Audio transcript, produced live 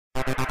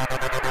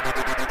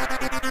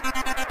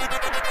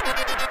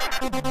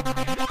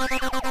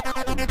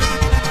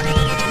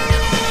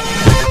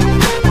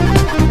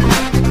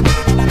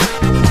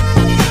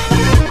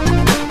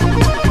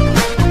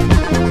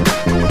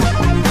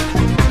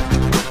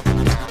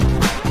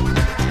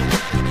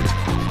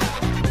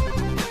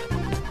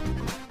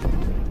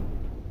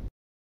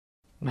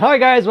Hi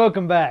guys,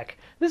 welcome back.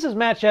 This is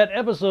Matt Chat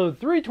episode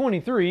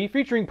 323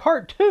 featuring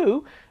part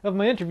 2 of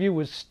my interview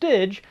with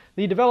Styg,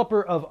 the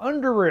developer of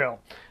Underrail.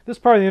 This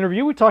part of the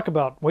interview we talk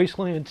about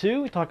Wasteland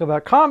 2, we talk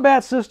about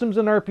combat systems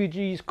in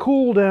RPGs,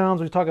 cooldowns,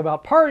 we talk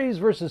about parties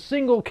versus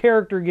single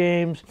character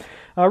games,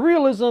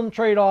 realism,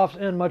 trade-offs,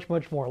 and much,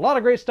 much more. A lot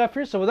of great stuff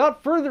here, so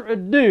without further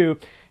ado,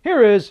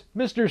 here is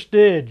Mr.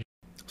 Styg.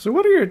 So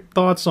what are your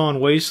thoughts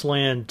on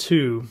Wasteland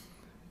 2?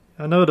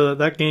 I know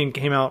that game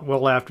came out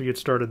well after you'd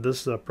started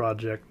this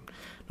project.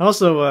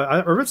 Also,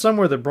 I read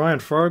somewhere that Brian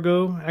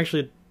Fargo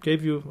actually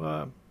gave you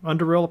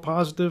Underrail a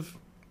positive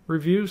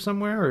review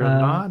somewhere, or a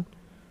nod?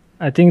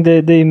 I think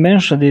they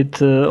mentioned it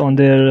on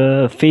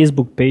their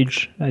Facebook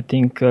page, I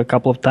think, a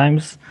couple of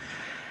times.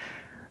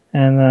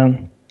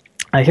 And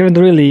I haven't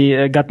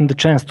really gotten the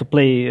chance to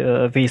play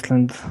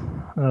Wasteland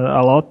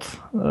a lot,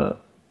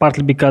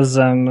 partly because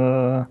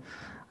I'm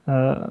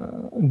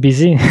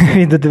busy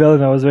with the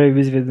development. I was very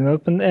busy with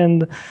development,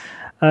 and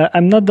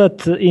I'm not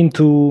that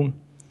into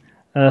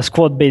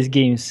squad-based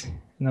games.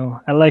 You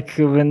know, I like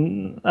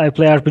when I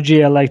play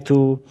RPG. I like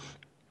to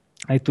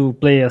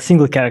play a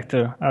single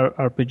character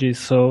RPG.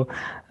 So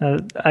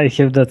I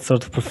have that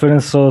sort of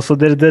preference. So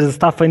there's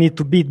stuff I need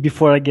to beat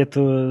before I get to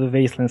the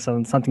Wasteland.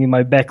 Something in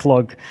my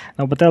backlog.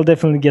 No, but I'll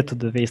definitely get to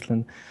the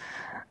Wasteland.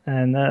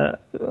 And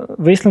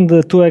Wasteland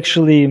 2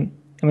 actually,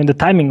 I mean, the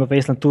timing of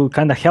Wasteland 2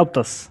 kind of helped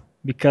us.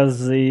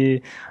 Because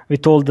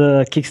with all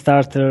the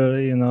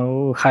Kickstarter, you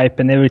know, hype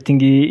and everything,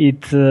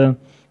 it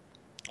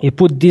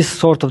put this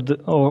sort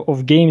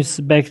of games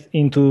back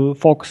into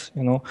focus,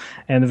 you know.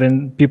 And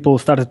when people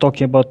started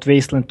talking about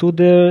Wasteland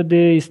 2,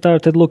 they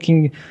started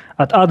looking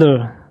at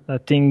other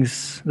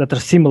things that are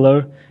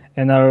similar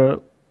and are,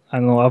 I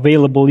don't know,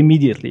 available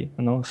immediately,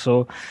 you know.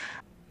 So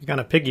you kind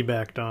of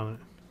piggybacked on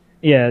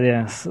it.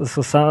 Yeah.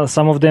 So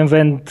some of them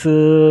went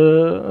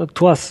to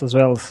us as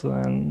well,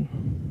 and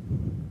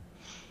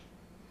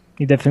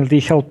it definitely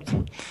helped.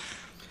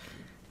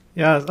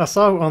 Yeah, I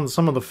saw on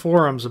some of the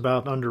forums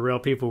about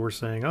Underrail, people were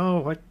saying,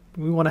 "Oh,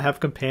 we want to have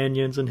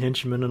companions and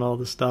henchmen and all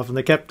this stuff." And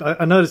they kept.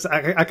 I noticed.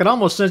 I could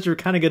almost sense you were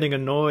kind of getting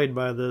annoyed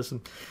by this, and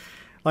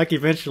like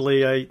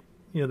eventually,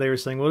 they were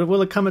saying, "Well,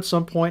 will it come at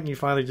some point?" And you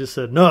finally just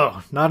said,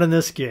 "No, not in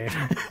this game."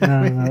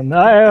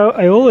 No.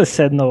 I always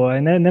said no. I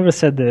never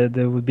said that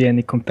there would be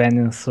any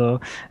companions.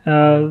 So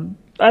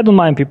I don't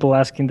mind people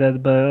asking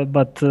that,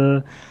 but.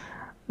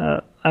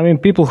 I mean,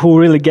 people who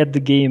really get the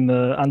game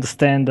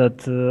understand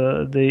that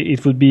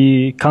it would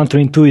be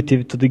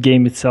counterintuitive to the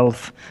game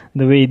itself.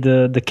 The way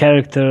the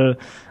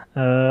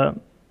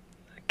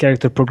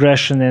character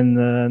progression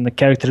and the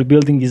character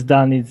building is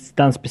done, it's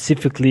done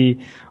specifically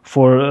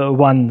for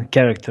one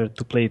character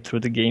to play through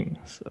the game.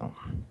 So,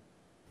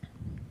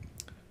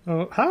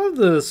 how have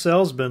the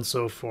sales been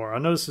so far? I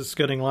noticed it's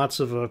getting lots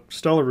of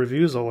stellar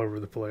reviews all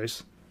over the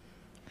place.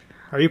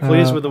 Are you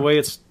pleased with the way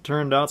it's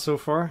turned out so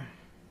far?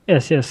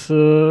 Yes.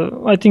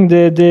 I think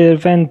they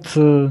went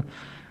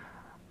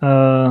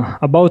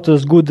about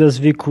as good as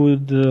we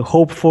could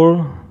hope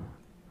for,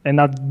 and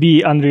not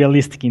be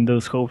unrealistic in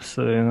those hopes.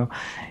 You know,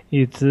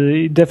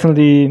 it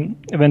definitely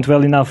went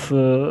well enough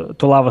to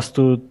allow us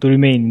to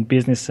remain in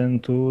business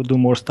and to do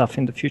more stuff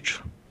in the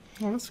future.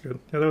 Oh, that's good.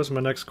 Yeah, that was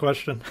my next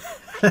question.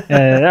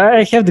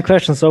 I have the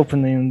questions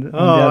open on the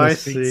other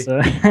see.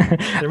 So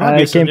there might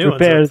be some new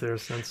prepared. ones up there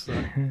since.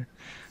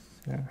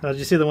 Did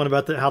you see the one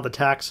about how the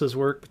taxes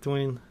work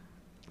between?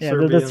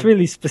 Serbia that's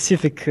really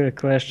specific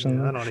question.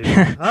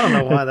 Yeah, I don't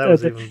know why that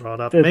was even brought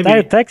up.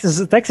 Maybe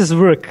taxes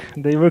work.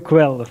 They work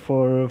well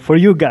for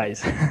you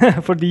guys,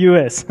 for the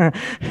US,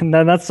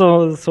 not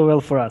so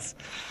well for us.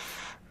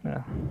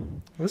 Yeah.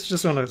 This is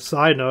just on a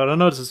side note. I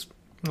noticed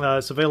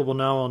it's available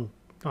now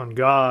on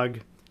GOG,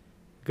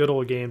 Good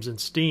Old Games, and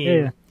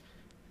Steam.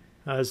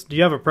 Yeah. Do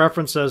you have a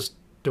preference as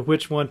to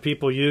which one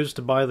people use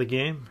to buy the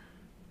game?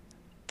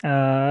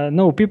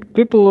 No,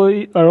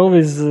 people are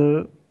always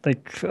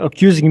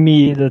accusing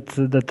me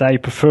that I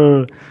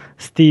prefer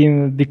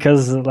Steam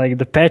because like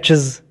the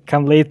patches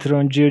come later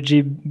on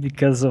GOG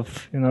because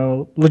of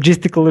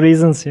logistical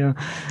reasons,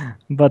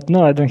 But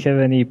no, I don't have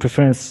any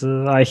preference.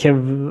 I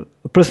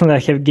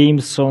have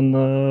games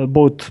on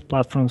both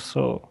platforms,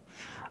 so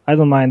I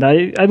don't mind.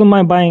 I don't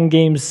mind buying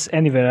games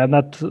anywhere. I'm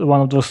not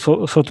one of those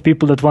sort of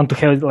people that want to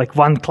have like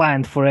one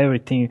client for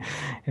everything,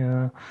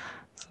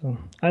 So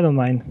I don't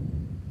mind.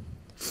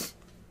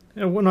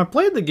 When I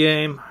played the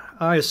game,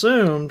 I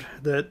assumed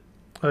that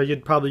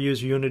you'd probably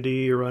use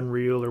Unity or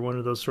Unreal or one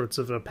of those sorts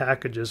of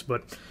packages,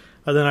 but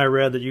then I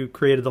read that you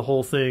created the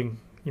whole thing,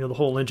 the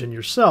whole engine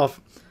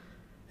yourself.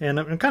 And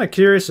I'm kind of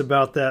curious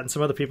about that, and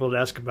some other people had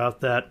asked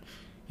about that.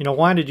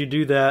 Why did you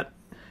do that?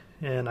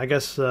 And I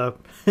guess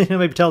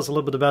maybe tell us a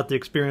little bit about the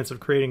experience of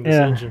creating this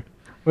engine.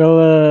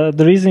 Well,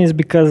 the reason is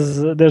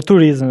because there are two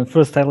reasons.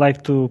 First, I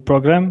like to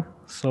program,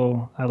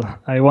 so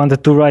I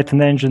wanted to write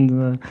an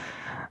engine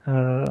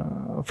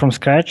from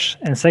scratch.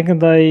 And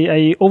second,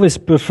 I always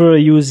prefer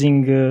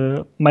using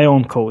my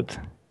own code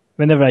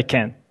whenever I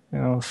can.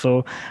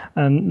 So,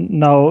 and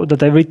now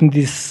that I've written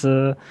this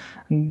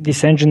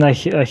engine, I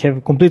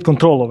have complete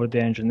control over the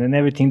engine, and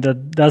everything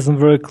that doesn't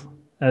work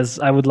as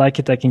I would like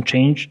it, I can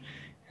change,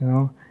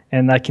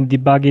 and I can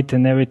debug it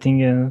and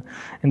everything,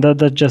 and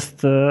that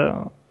just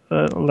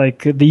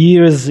like the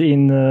years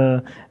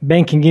in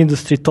banking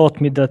industry taught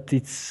me that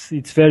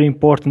it's very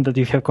important that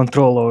you have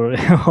control over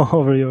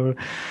over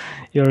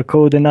your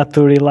code and not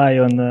to rely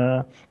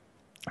on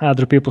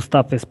other people's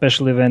stuff,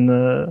 especially when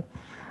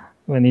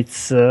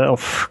it's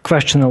of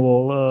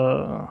questionable,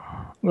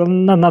 well,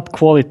 not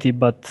quality,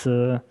 but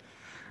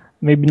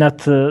maybe not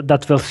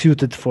that well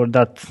suited for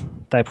that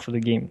type of the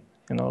game.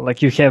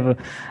 Like you have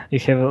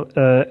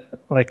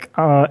like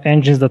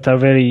engines that are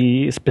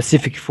very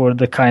specific for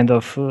the kind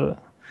of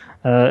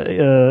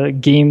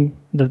game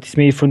that is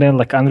made for them,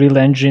 like Unreal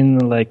Engine,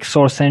 like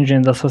Source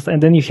Engine,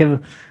 and then you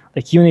have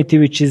like Unity,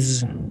 which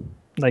is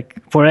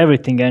like for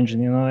everything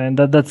engine, and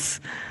that's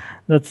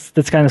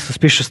kind of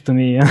suspicious to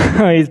me.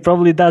 It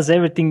probably does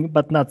everything,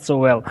 but not so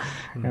well.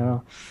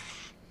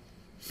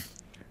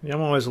 Yeah,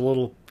 I'm always a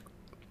little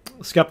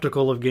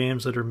skeptical of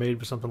games that are made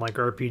with something like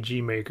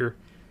RPG Maker.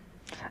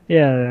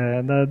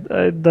 Yeah,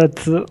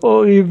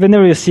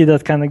 whenever you see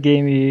that kind of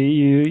game,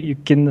 you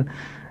can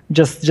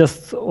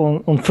just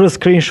on first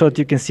screenshot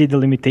you can see the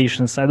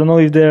limitations. I don't know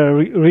if there are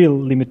real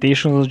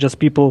limitations or just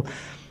people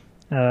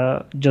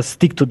just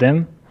stick to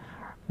them.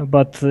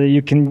 But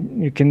you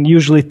can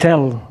usually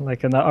tell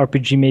like an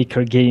RPG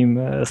Maker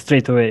game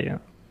straight away.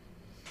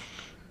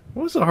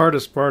 What was the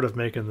hardest part of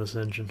making this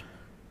engine?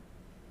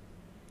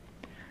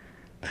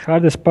 The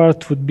hardest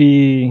part would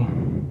be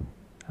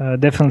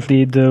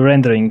definitely the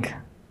rendering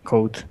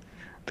code,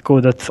 the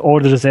code that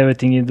orders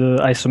everything in the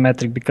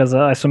isometric, because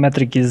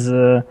isometric is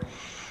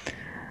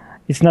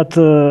it's not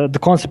the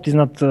concept is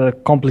not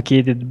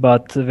complicated,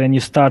 but when you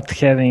start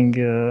having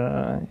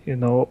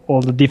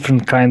all the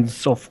different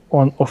kinds of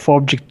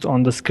objects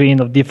on the screen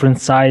of different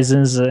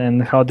sizes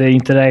and how they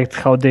interact,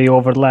 how they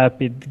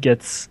overlap, it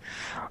gets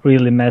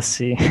really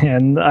messy.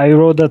 And I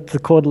wrote that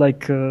code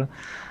like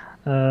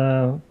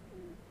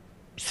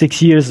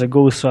 6 years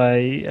ago, so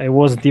I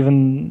wasn't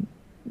even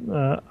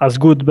as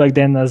good back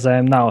then as I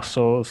am now.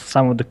 So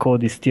some of the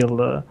code is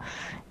still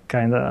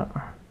kind of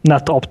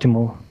not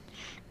optimal.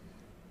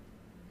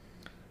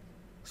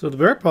 So the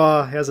Bear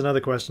Paw has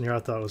another question here I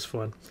thought was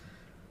fun.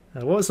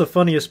 What was the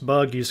funniest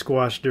bug you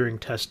squashed during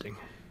testing?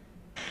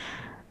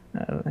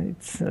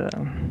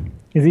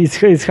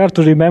 It's hard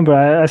to remember.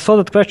 I saw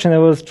that question. I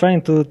was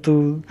trying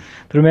to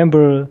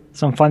remember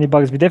some funny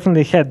bugs. We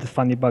definitely had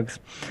funny bugs.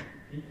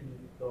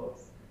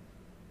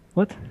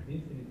 What?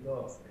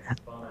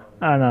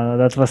 No,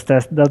 that was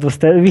test.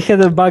 We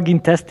had a bug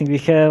in testing. We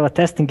have a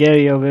testing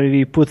area where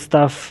we put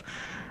stuff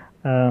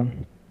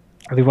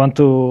we want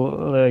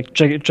to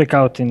check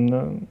out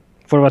in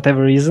for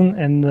whatever reason,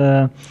 and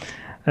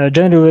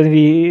generally when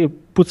we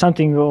put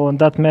something on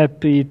that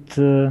map, it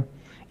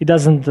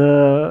doesn't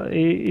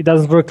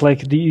work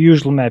like the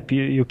usual map.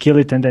 You kill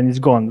it and then it's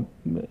gone.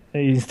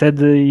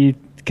 Instead, it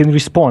can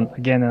respawn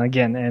again and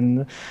again,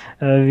 and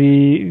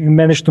we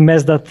managed to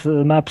mess that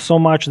map so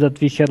much that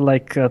we had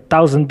like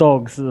 1,000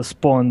 dogs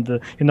spawned.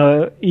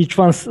 Each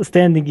one's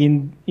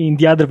standing in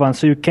the other one,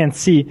 so you can't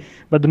see.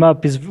 But the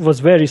map was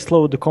very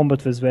slow. The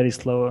combat was very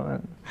slow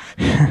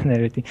and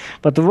everything.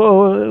 But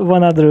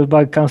one other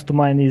bug comes to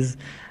mind is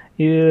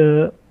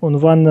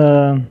on one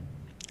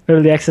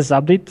early access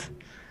update,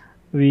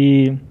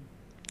 we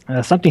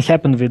something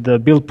happened with the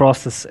build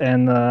process,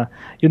 and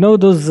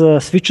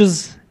those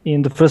switches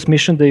in the first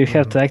mission that you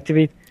have to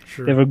activate,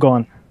 Sure. They were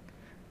gone.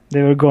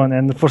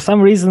 And for some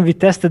reason we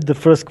tested the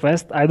first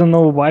quest. I don't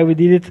know why we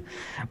did it,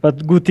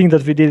 but good thing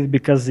that we did it,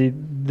 because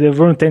there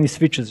weren't any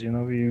switches.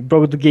 We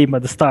broke the game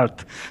at the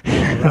start.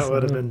 That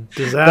would have been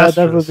disastrous.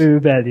 That would be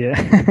bad,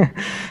 yeah.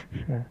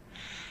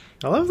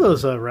 I love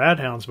those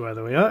radhounds, by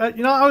the way. I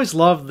always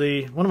loved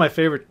one of my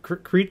favorite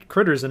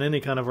critters in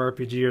any kind of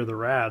RPG are the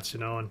rats.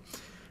 And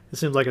it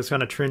seems like it's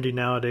kind of trendy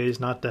nowadays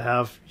not to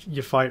have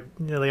you fight.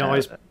 They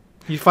always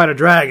you fight a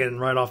dragon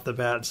right off the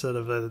bat instead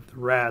of the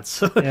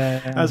rats.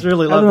 Yeah. I just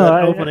really love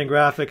that opening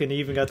graphic, and you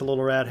even got the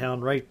little rat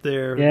hound right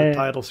there, the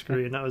title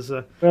screen. That was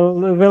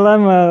well,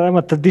 I'm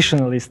a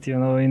traditionalist,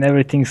 in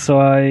everything, so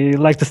I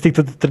like to stick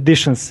to the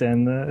traditions,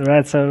 and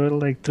rats are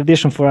like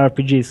tradition for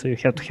RPG, so you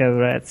have to have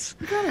rats.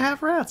 You gotta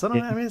have rats. I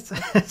mean,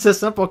 it's a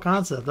simple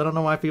concept. I don't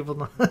know why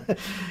people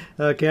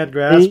can't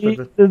grasp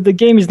it. The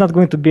game is not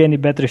going to be any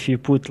better if you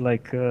put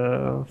like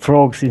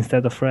frogs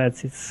instead of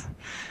rats.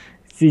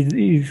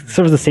 It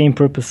serves the same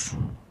purpose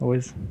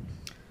always.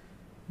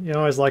 You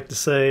always like to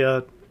say,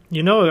 an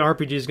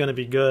RPG is going to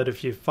be good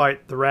if you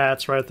fight the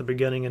rats right at the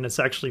beginning, and it's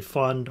actually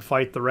fun to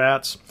fight the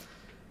rats,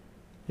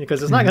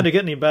 because it's not going to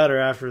get any better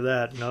after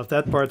that. If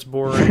that part's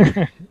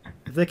boring,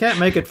 if they can't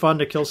make it fun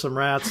to kill some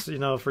rats,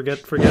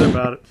 forget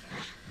about it.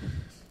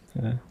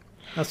 Yeah.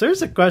 Now, so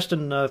here's a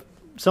question,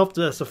 it's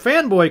a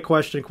fanboy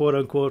question, quote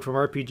unquote, from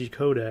RPG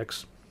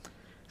Codex.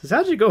 It says,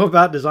 how'd you go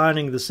about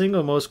designing the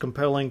single most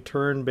compelling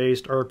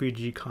turn-based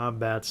RPG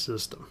combat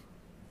system?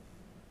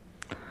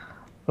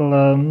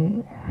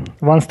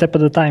 one step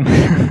at a time.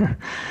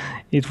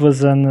 It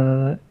was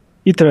an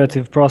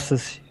iterative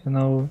process.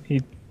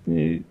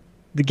 The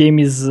game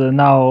is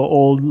now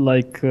old,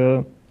 like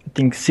I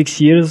think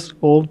 6 years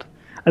old.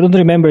 I don't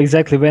remember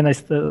exactly when I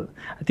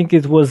think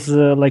it was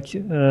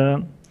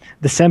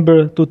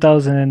December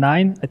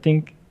 2009. I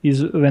think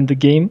is when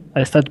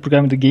I started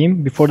programming the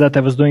game. Before that, I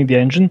was doing the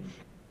engine,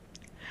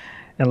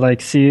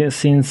 and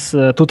since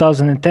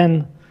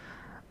 2010.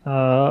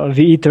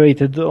 We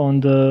iterated on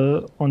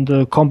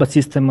the combat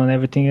system and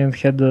everything, and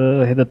had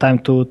the time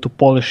to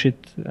polish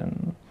it,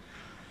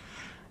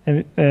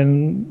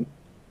 and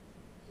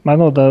I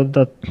know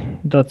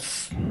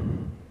that's.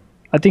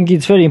 I think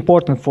it's very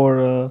important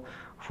for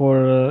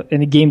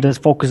any game that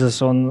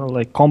focuses on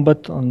like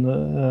combat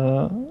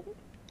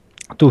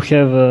to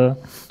have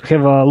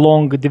a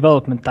long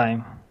development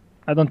time.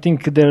 I don't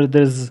think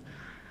there's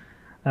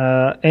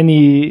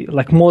any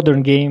like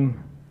modern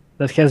game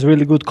that has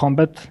really good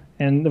combat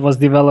and was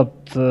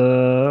developed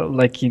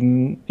like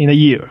in a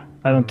year.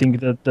 I don't think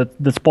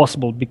that's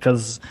possible,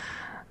 because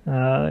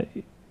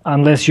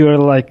unless you're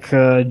like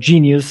a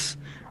genius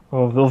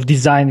of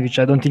design, which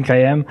I don't think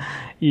I am,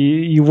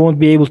 you won't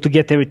be able to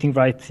get everything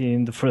right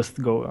in the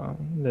first go.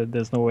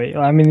 There's no way.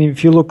 I mean,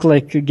 if you look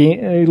at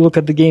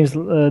the games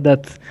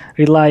that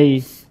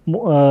rely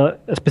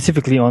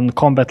specifically on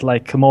combat,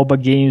 like MOBA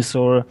games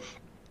or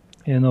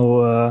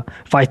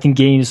fighting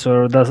games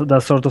or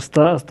that sort of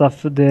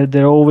stuff.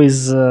 They're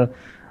always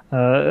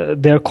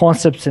their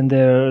concepts and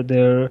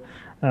their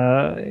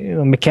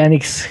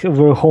mechanics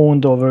were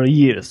honed over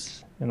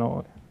years.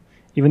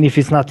 Even if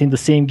it's not in the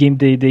same game,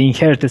 they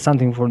inherited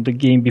something from the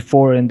game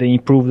before and they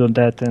improved on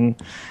that, and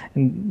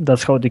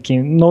that's how they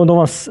came. No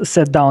one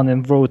sat down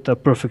and wrote a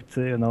perfect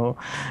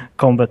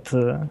combat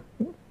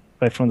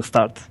right from the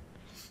start.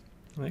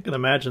 I can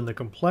imagine the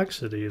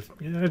complexity.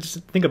 I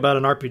just think about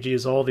an RPG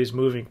as all these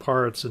moving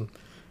parts, and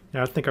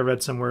I think I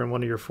read somewhere in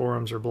one of your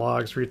forums or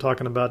blogs where you're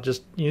talking about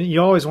just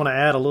you always want to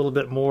add a little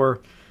bit more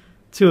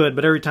to it,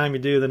 but every time you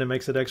do, then it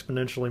makes it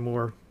exponentially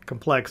more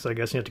complex. I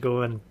guess you have to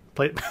go in and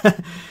play.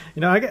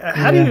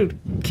 How do you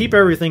keep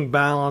everything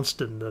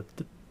balanced and the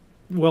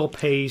well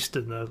paced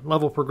and the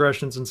level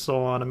progressions and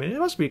so on? I mean, it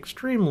must be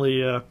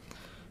extremely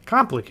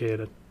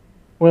complicated.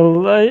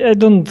 Well, I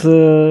don't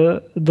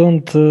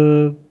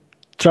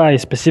try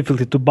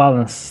specifically to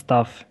balance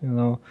stuff.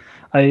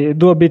 I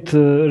do a bit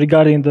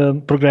regarding the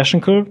progression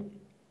curve,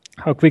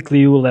 how quickly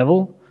you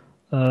level.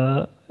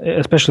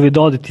 Especially with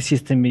the Oddity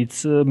system,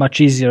 it's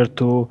much easier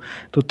to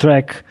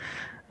track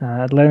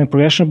learning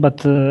progression.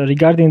 But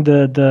regarding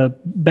the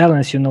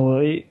balance,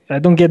 I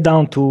don't get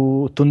down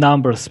to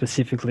numbers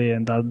specifically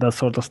and that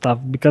sort of stuff,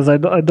 because I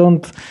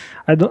don't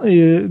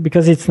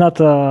because it's not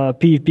a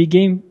PvP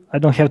game. I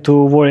don't have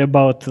to worry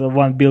about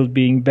one build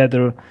being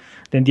better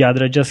than the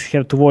other. I just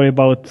have to worry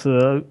about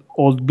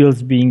all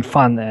builds being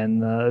fun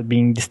and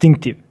being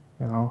distinctive,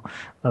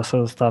 that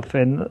sort of stuff,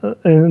 and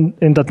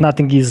that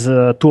nothing is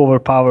too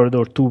overpowered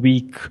or too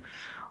weak,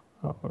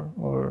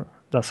 or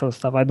that sort of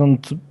stuff. I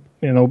don't,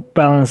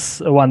 balance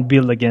one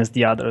build against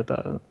the other.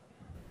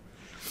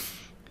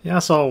 Yeah, I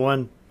saw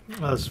one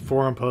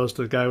forum post.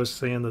 The guy was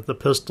saying that the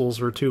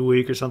pistols were too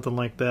weak or something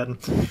like that. And,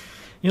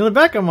 in the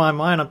back of my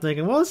mind, I'm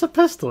thinking, well, it's a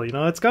pistol.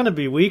 It's going to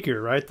be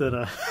weaker, right,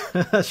 than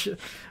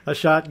a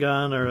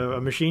shotgun or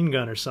a machine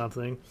gun or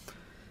something.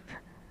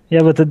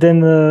 Yeah, but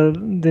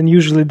then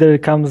usually there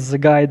comes a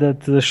guy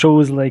that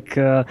shows like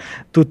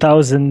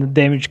 2,000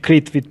 damage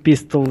crit with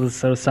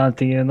pistols or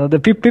something. The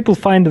people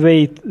find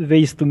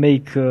ways to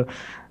make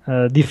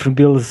different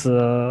builds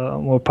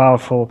more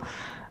powerful,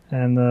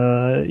 and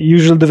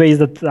usually the ways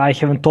that I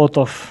haven't thought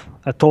of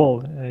at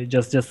all. It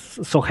just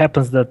so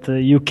happens that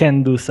you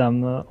can do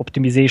some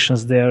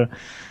optimizations there,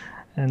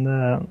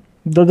 and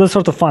that's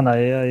sort of fun.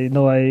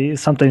 I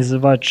sometimes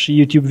watch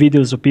YouTube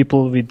videos of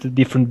people with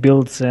different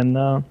builds, and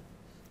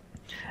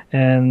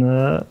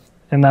I'm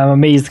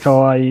amazed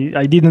how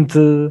I didn't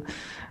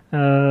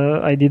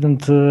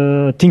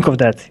think of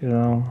that.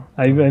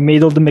 I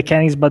made all the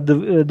mechanics, but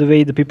the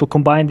way the people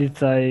combined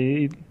it,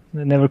 it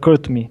never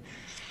occurred to me.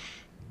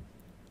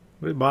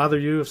 Would it bother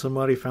you if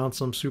somebody found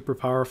some super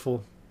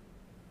powerful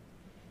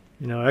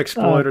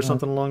exploit or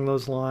something along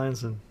those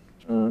lines, and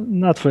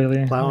not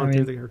really. Plowing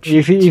through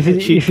the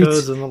cheat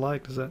codes and the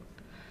like? Does that?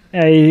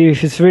 Yeah,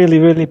 if it's really,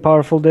 really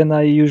powerful, then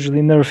I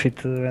usually nerf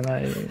it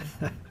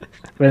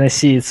when I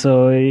see it.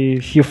 So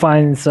if you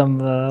find some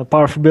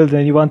powerful build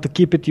and you want to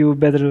keep it, you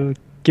better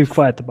keep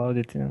quiet about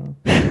it.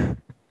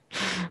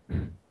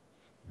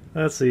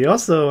 Let's see. You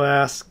also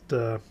asked,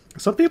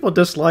 some people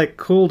dislike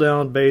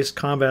cooldown-based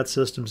combat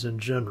systems in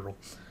general.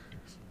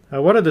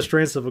 What are the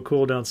strengths of a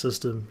cooldown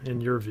system in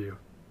your view?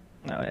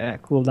 Oh yeah,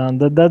 cooldown.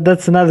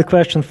 That's another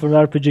question for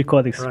RPG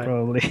Codex, right.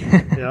 Probably.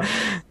 Yeah.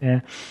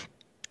 Yeah.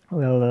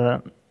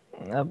 Well,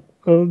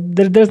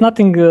 there's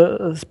nothing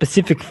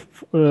specific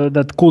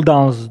that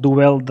cooldowns do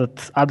well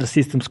that other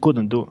systems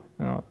couldn't do.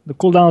 The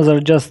cooldowns are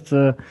just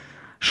a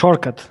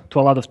shortcut to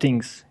a lot of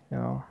things.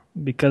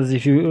 Because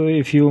if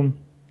you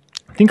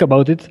think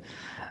about it,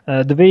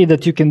 The way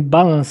that you can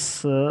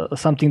balance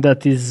something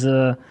that is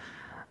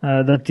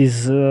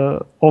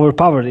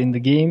overpowered in the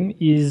game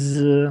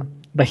is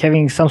by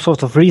having some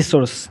sort of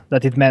resource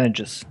that it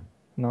manages.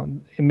 You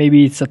know,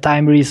 maybe it's a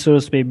time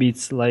resource, maybe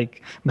it's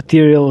like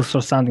materials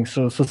or something.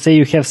 So say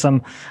you have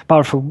some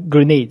powerful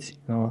grenades,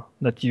 you know,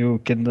 that you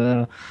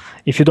can,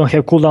 if you don't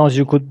have cooldowns,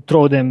 you could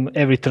throw them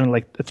every turn,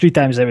 like 3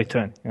 times every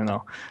turn, you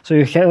know. So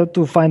you have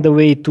to find a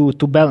way to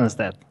balance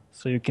that.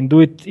 So you can do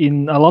it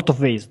in a lot of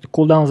ways. The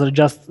cooldowns are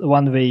just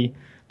one way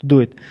to do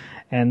it.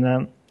 And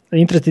the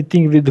interesting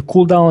thing with the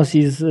cooldowns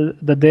is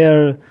that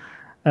they're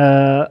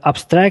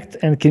abstract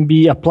and can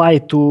be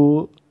applied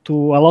to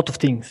a lot of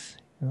things,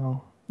 you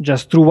know,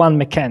 just through one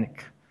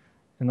mechanic.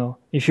 You know,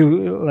 if you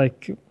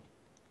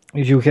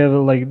have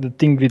like the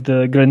thing with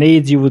the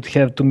grenades, you would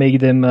have to make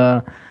them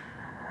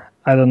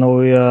I don't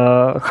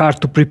know,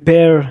 hard to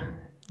prepare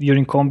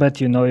during combat.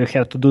 You know, you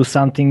have to do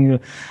something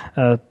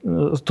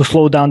to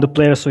slow down the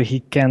player so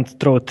he can't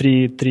throw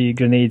three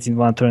grenades in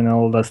one turn and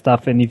all that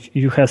stuff. And if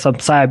you have some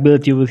psi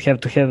ability, you would have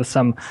to have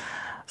some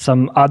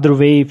other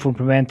way for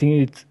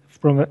preventing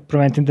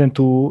them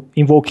to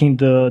invoking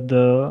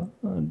the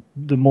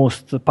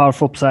most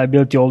powerful psi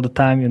ability all the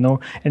time. You know,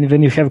 and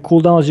when you have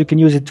cooldowns, you can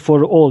use it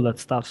for all that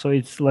stuff. So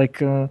it's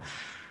like an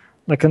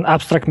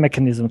abstract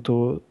mechanism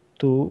to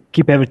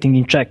keep everything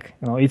in check.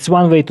 You know, it's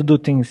one way to do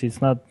things.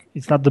 It's not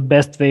the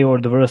best way or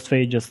the worst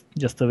way. Just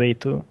a way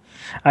to.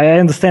 I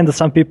understand that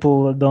some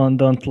people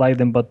don't like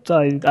them, but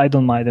I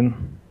don't mind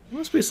them. There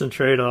must be some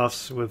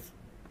trade-offs with,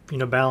 you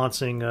know,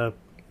 balancing the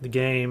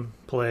game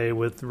play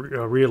with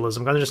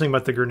realism. I'm just thinking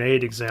about the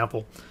grenade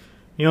example.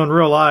 You know, in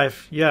real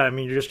life, yeah, I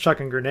mean, you're just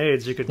chucking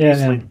grenades. You could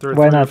easily throw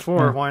 3 or 4.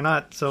 Yeah. Why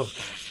not? So,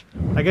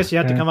 I guess you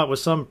have to come up with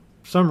some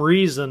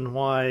reason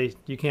why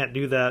you can't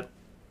do that.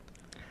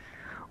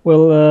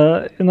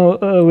 Well, you know,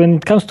 when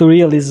it comes to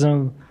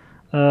realism,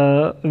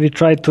 we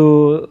try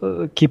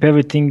to keep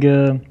everything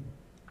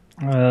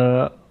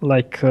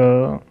like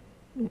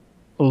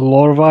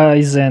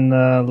lore-wise and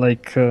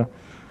like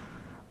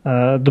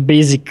the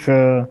basic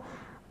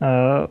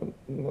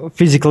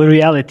physical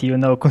reality, you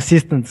know,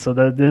 consistent, so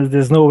that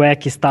there's no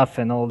wacky stuff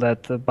and all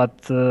that.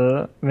 But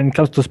when it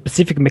comes to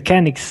specific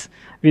mechanics,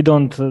 we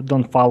don't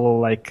follow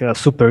like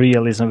super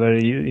realism where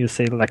you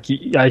say like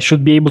I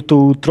should be able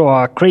to throw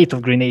a crate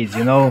of grenades,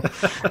 you know.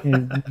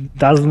 It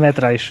doesn't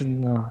matter. I should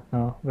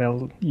no.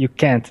 Well, you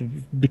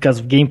can't because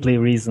of gameplay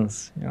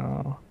reasons, you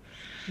know.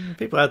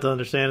 People have to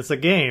understand it's a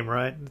game,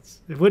 right?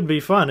 It would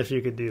be fun if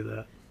you could do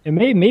that.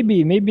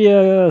 Maybe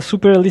a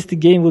super realistic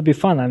game would be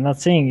fun. I'm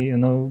not saying, you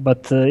know,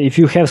 but if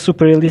you have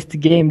super realistic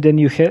game, then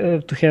you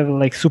have to have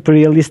like super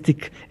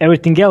realistic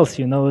everything else,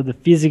 you know, the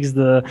physics,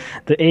 the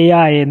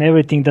AI, and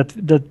everything that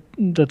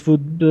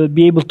would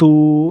be able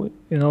to,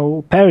 you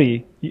know,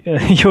 parry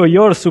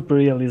your super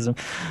realism.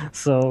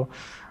 So,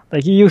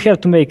 like, you have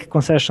to make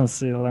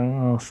concessions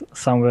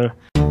somewhere.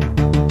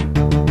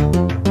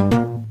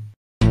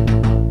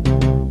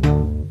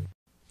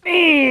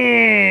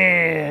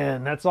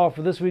 And that's all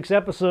for this week's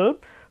episode.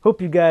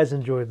 Hope you guys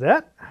enjoyed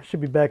that. I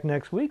should be back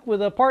next week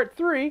with part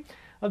 3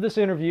 of this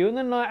interview. And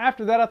then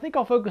after that, I think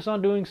I'll focus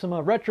on doing some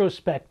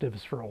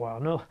retrospectives for a while. I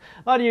know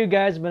a lot of you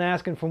guys have been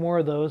asking for more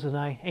of those, and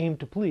I aim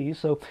to please.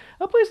 So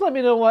please let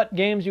me know what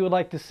games you would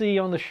like to see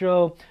on the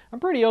show. I'm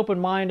pretty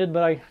open-minded,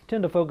 but I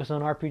tend to focus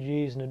on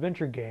RPGs and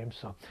adventure games.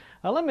 So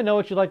let me know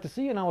what you'd like to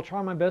see, and I will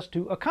try my best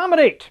to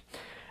accommodate.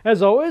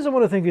 As always, I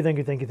want to thank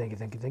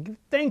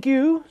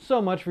you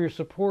so much for your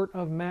support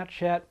of Matt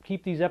Chat.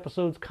 Keep these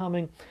episodes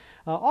coming.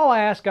 All I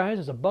ask, guys,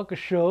 is $1 a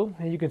show,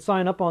 and you can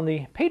sign up on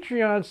the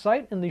Patreon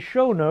site in the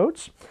show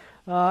notes.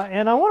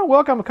 And I want to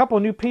welcome a couple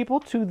of new people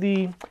to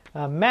the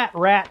Matt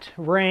Rat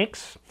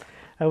ranks.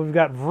 We've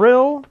got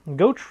Vril,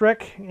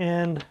 Gotrek,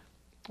 and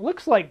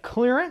looks like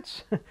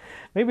Clearance.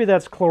 Maybe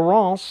that's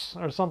Clarence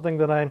or something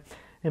that I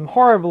am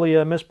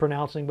horribly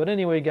mispronouncing. But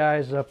anyway,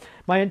 guys,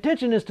 my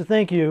intention is to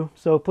thank you,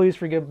 so please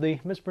forgive the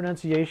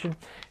mispronunciation.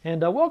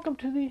 And welcome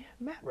to the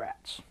Matt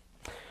Rats.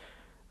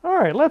 All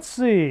right, let's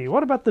see.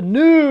 What about the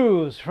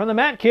news from the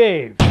Matt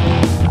Cave?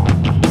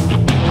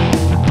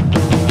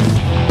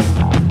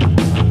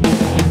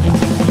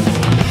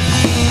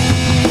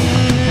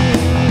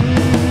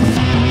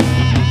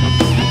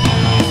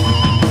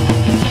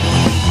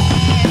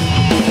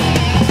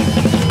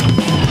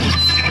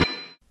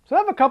 So I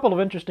have a couple of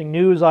interesting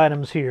news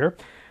items here.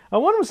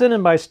 One was sent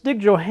in by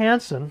Styg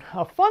Johansson.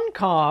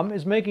 Funcom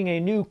is making a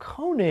new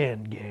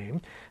Conan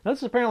game. Now,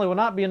 this apparently will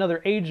not be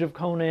another Age of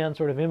Conan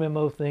sort of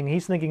MMO thing.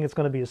 He's thinking it's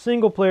going to be a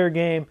single-player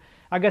game.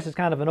 I guess it's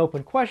kind of an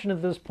open question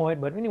at this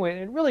point, but anyway,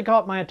 it really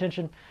caught my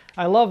attention.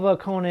 I love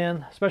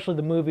Conan, especially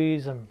the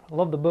movies, and I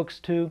love the books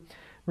too.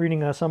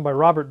 Reading some by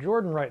Robert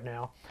Jordan right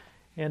now.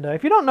 And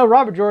if you don't know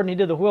Robert Jordan, he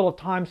did the Wheel of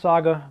Time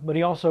saga, but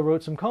he also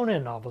wrote some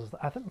Conan novels.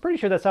 I'm pretty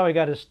sure that's how he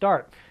got his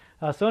start.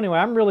 So anyway,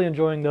 I'm really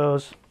enjoying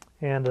those,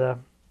 and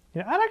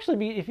yeah, I'd actually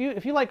be, if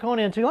you like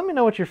Conan too, let me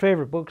know what your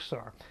favorite books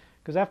are,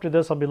 because after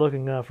this I'll be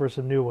looking for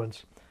some new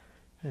ones.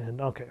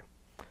 And okay,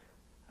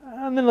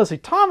 and then let's see,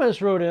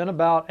 Thomas wrote in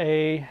about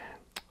a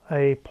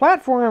a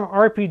platform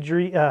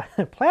RPG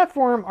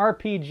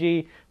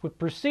with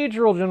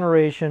procedural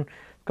generation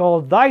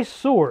called Thy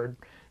Sword.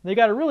 They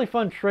got a really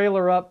fun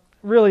trailer up.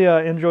 Really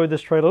enjoyed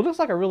this trailer. It looks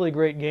like a really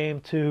great game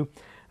too.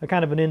 A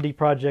kind of an indie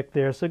project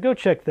there, so go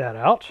check that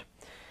out.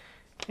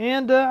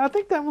 And I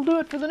think that will do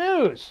it for the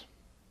news.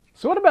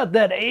 So what about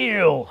that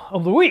ale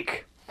of the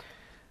week?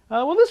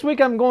 Well, this week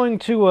I'm going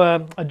to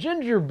a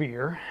ginger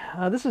beer.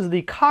 This is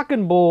the Cock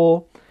and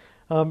Bull,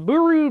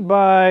 brewed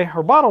by,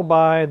 or bottled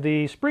by,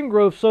 the Spring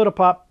Grove Soda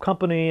Pop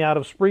Company out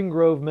of Spring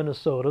Grove,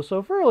 Minnesota,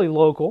 so fairly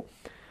local.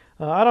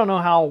 I don't know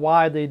how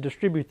wide they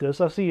distribute this.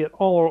 I see it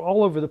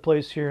all over the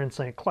place here in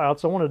St. Cloud,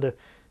 so I wanted to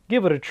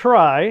give it a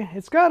try.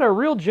 It's got a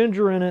real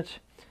ginger in it,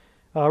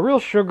 real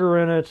sugar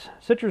in it,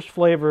 citrus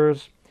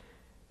flavors,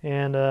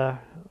 and the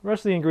rest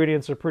of the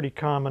ingredients are pretty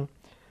common.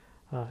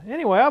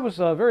 Anyway, I was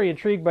very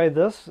intrigued by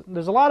this.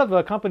 There's a lot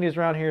of companies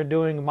around here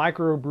doing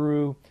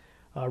microbrew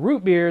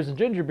root beers and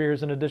ginger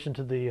beers in addition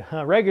to the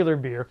regular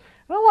beer.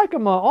 And I like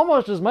them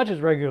almost as much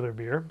as regular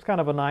beer. It's kind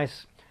of a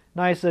nice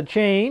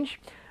change.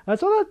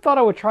 So I thought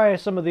I would try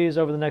some of these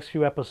over the next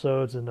few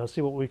episodes and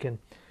see what we can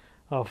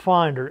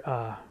find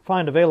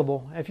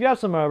available. If you have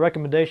some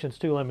recommendations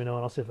too, let me know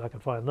and I'll see if I can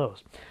find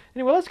those.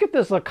 Anyway, let's get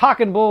this Cock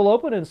and Bull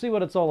open and see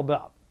what it's all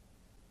about.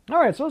 All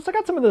right, so let's check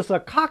out some of this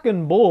Cock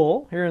and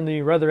Bull here in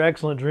the rather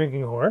excellent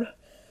drinking horn.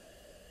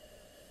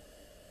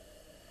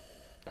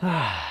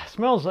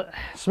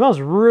 Smells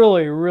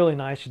really, really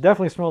nice. You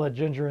definitely smell that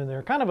ginger in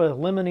there. Kind of a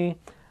lemony,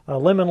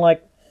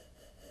 lemon-like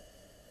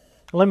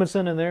lemon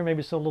scent in there.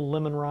 Maybe some little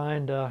lemon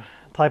rind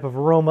type of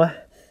aroma.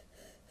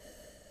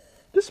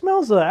 This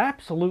smells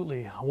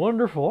absolutely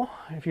wonderful.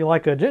 If you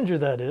like ginger,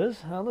 that is.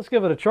 Let's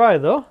give it a try,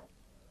 though.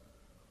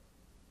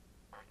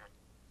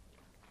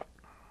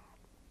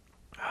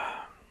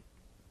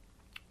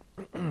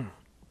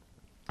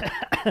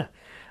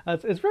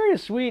 It's very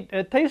sweet.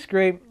 It tastes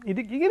great. You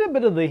get a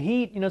bit of the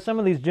heat. You know, some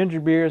of these ginger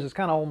beers, it's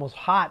kind of almost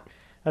hot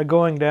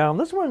going down.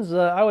 This one's,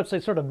 I would say,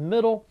 sort of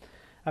middle.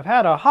 I've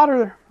had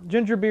hotter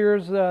ginger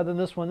beers than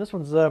this one. This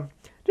one's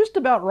just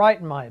about right,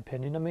 in my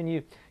opinion. I mean,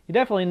 you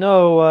definitely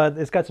know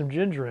it's got some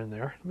ginger in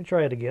there. Let me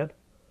try it again.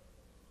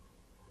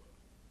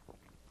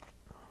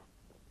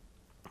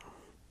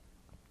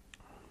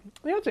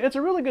 Yeah, it's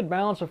a really good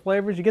balance of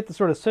flavors. You get the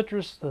sort of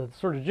citrus, the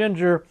sort of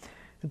ginger.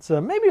 It's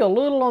maybe a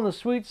little on the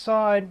sweet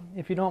side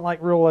if you don't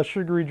like real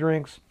sugary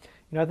drinks.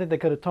 You know, I think they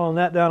could have toned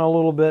that down a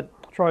little bit.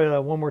 Try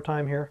one more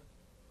time here.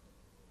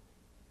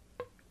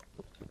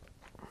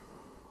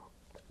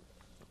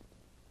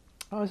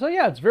 So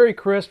yeah, it's very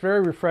crisp,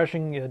 very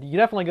refreshing. You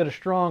definitely get a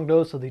strong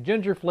dose of the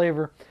ginger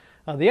flavor.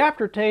 The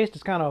aftertaste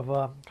is kind of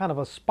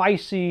a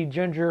spicy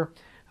ginger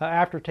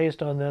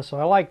aftertaste on this, so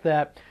I like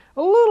that.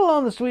 A little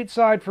on the sweet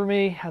side for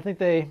me. I think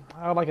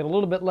I like it a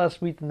little bit less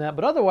sweet than that,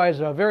 but otherwise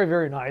very,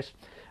 very nice.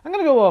 I'm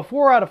going to go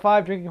 4 out of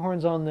 5 drinking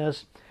horns on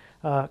this.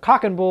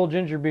 Cock and Bull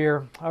ginger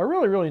beer.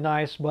 Really, really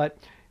nice, but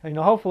you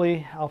know,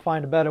 hopefully I'll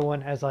find a better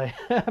one as I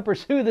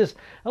pursue this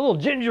little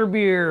ginger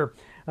beer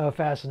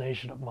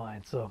fascination of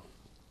mine. So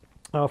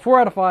 4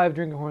 out of 5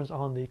 drinking horns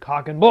on the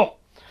Cock and Bull.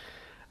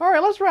 All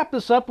right, let's wrap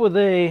this up with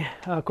a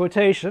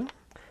quotation.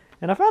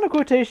 And I found a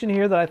quotation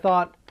here that I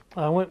thought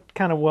went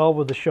kind of well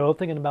with the show,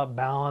 thinking about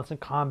balance and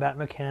combat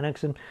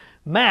mechanics and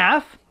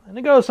math. And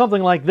it goes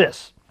something like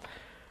this.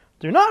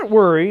 Do not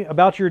worry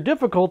about your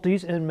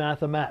difficulties in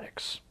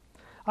mathematics.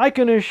 I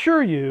can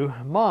assure you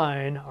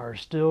mine are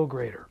still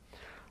greater.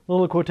 A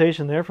little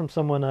quotation there from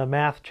someone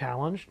math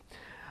challenged.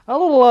 A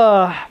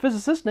little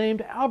physicist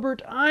named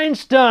Albert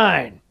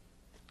Einstein.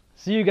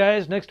 See you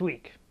guys next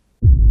week.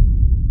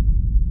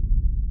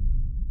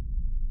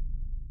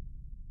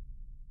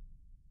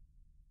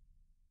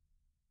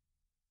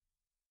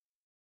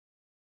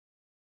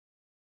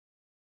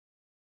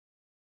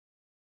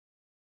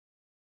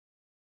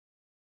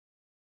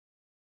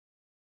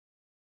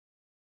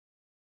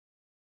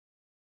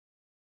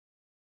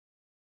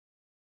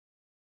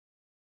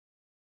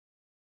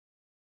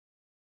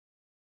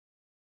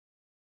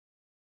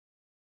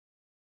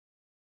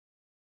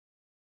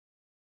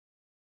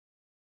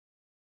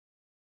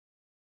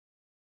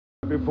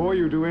 Before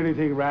you do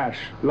anything rash,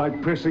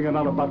 like pressing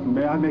another button,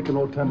 may I make an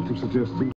alternative suggestion?